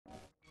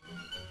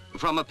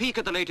From a Peke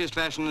at the latest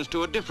fashions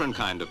to a different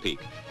kind of Peke,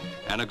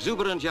 an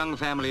exuberant young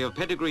family of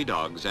pedigree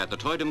dogs at the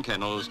Toydon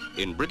Kennels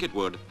in Brickett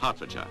Wood,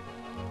 Hertfordshire.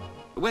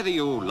 Whether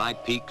you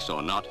like Pekes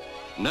or not,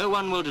 no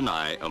one will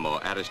deny a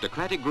more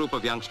aristocratic group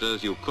of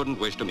youngsters you couldn't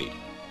wish to meet.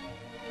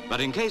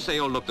 But in case they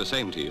all look the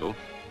same to you,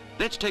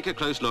 let's take a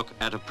close look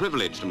at a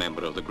privileged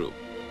member of the group.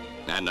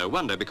 And no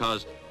wonder,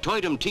 because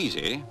Toydom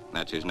Ts'Zee,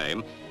 that's his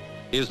name,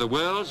 is the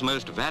world's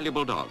most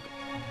valuable dog.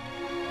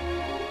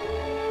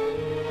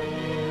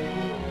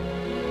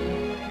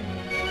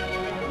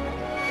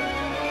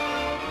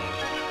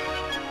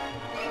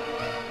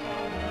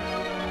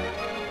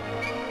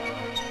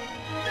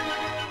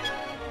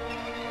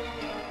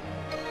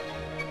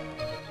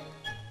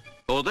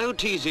 Although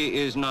Ts'Zee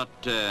is not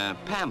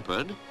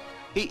pampered,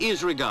 he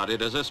is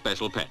regarded as a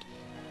special pet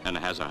and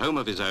has a home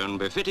of his own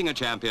befitting a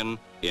champion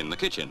in the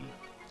kitchen,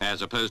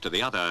 as opposed to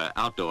the other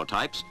outdoor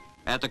types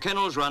at the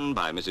kennels run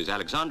by Mrs.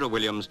 Alexandra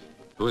Williams,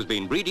 who has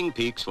been breeding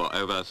Pekes for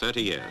over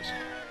 30 years.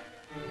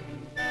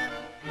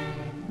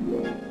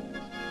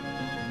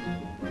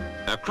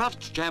 A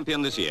Crufts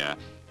champion this year,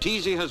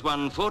 Ts'Zee has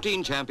won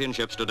 14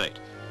 championships to date,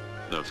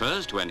 the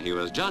first when he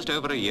was just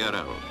over a year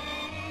old.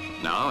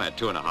 Now, at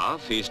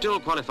 2½, he still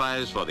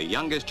qualifies for the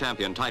youngest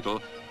champion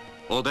title,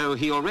 although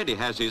he already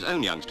has his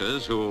own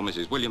youngsters who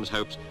Mrs. Williams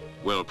hopes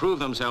will prove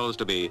themselves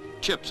to be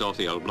chips off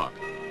the old block.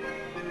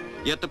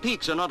 Yet the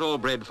Pekes are not all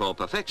bred for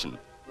perfection.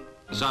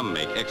 Some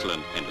make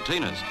excellent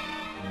entertainers.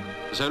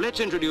 So let's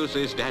introduce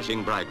this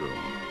dashing bridegroom,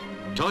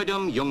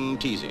 Toydom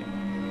Ts'Zee.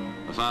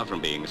 Far from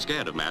being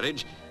scared of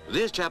marriage,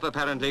 this chap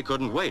apparently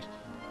couldn't wait.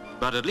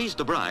 But at least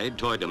the bride,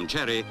 Toydom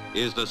Cherry,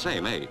 is the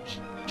same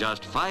age,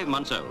 just 5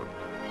 months old.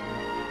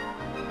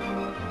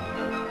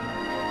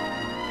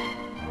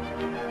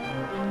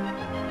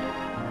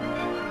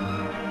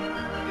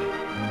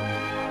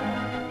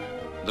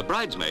 The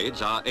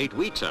bridesmaids are 8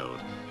 weeks old,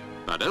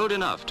 but old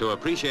enough to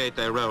appreciate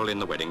their role in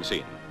the wedding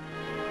scene.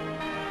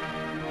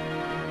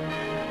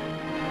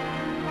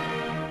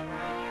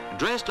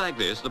 Dressed like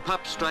this, the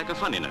pups strike a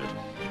funny note.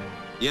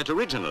 Yet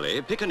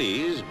originally,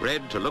 Pekinese,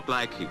 bred to look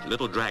like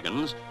little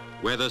dragons,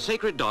 were the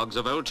sacred dogs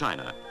of old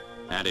China,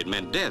 and it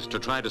meant death to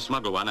try to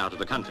smuggle one out of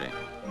the country.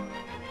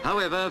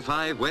 However,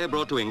 5 were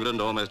brought to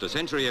England almost a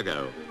century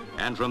ago,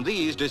 and from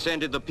these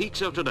descended the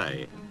Pekes of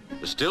today,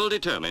 still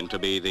determined to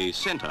be the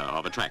center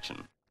of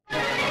attraction.